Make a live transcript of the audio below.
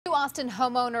Austin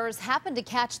homeowners happened to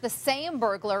catch the same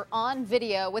burglar on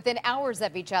video within hours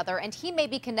of each other, and he may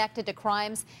be connected to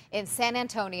crimes in San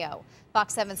Antonio.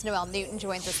 Fox 7's Noel Newton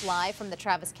joins us live from the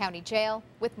Travis County Jail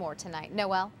with more tonight.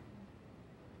 Noel.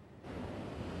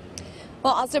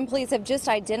 Well, Austin police have just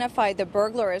identified the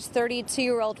burglar as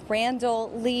 32-year-old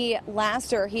Randall Lee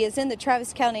Laster. He is in the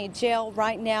Travis County Jail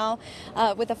right now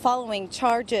with the following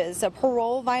charges: a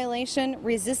parole violation,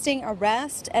 resisting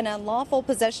arrest, and unlawful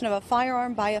possession of a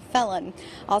firearm by a felon.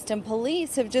 Austin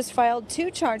police have just filed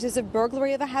 2 charges of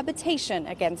burglary of a habitation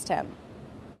against him.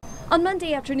 On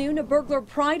Monday afternoon, a burglar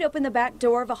pried open the back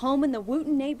door of a home in the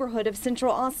Wooten neighborhood of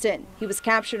Central Austin. He was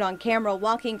captured on camera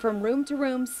walking from room to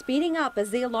room, speeding up as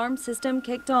the alarm system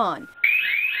kicked on.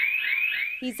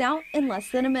 He's out in less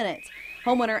than a minute.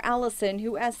 Homeowner Allison,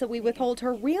 who asked that we withhold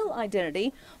her real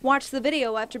identity, watched the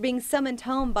video after being summoned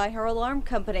home by her alarm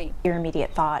company. Your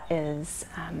immediate thought is,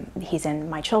 he's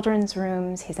in my children's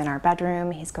rooms, he's in our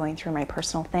bedroom, he's going through my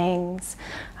personal things.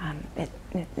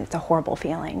 It's a horrible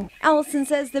feeling. Allison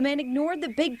says the man ignored the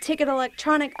big-ticket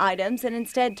electronic items and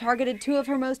instead targeted 2 of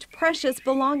her most precious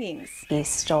belongings. He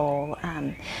stole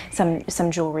some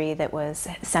jewelry that was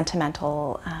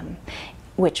sentimental,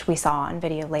 which we saw on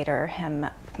video later, him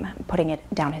putting it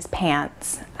down his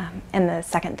pants. And the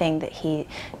second thing that he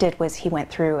did was he went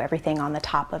through everything on the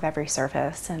top of every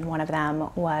surface, and one of them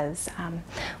was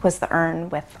the urn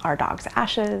with our dog's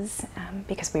ashes,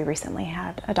 because we recently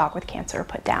had a dog with cancer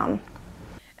put down.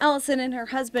 Allison and her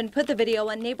husband put the video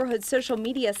on neighborhood social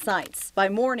media sites. By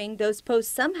morning, those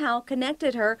posts somehow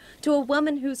connected her to a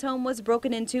woman whose home was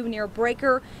broken into near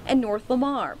Breaker and North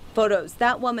Lamar. Photos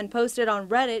that woman posted on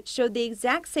Reddit showed the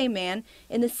exact same man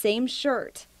in the same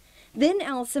shirt. Then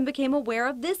Allison became aware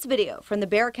of this video from the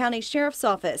Bexar County Sheriff's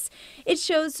Office. It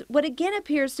shows what again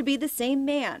appears to be the same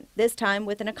man, this time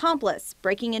with an accomplice,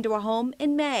 breaking into a home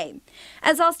in May.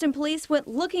 As Austin police went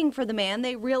looking for the man,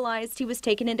 they realized he was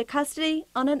taken into custody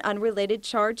on an unrelated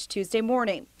charge Tuesday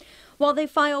morning. While they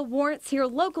file warrants here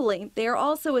locally, they are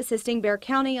also assisting Bexar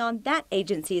County on that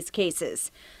agency's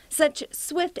cases. Such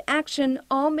swift action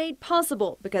all made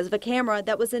possible because of a camera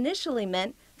that was initially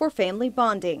meant for family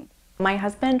bonding. My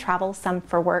husband travels some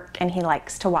for work, and he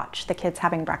likes to watch the kids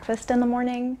having breakfast in the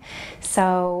morning.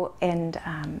 So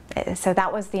that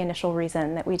was the initial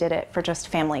reason that we did it, for just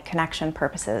family connection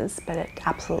purposes, but it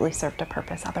absolutely served a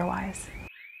purpose otherwise.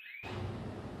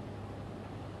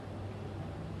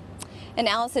 And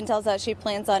Allison tells us she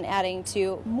plans on adding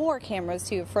 2 more cameras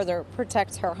to further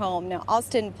protect her home. Now,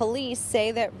 Austin police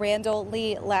say that Randall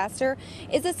Lee Laster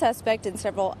is a suspect in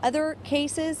several other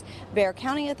cases. Bexar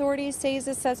County authorities say he's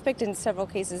a suspect in several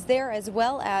cases there, as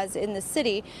well as in the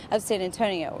city of San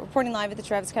Antonio. Reporting live at the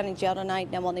Travis County Jail tonight,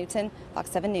 Noel Newton,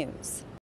 Fox 7 News.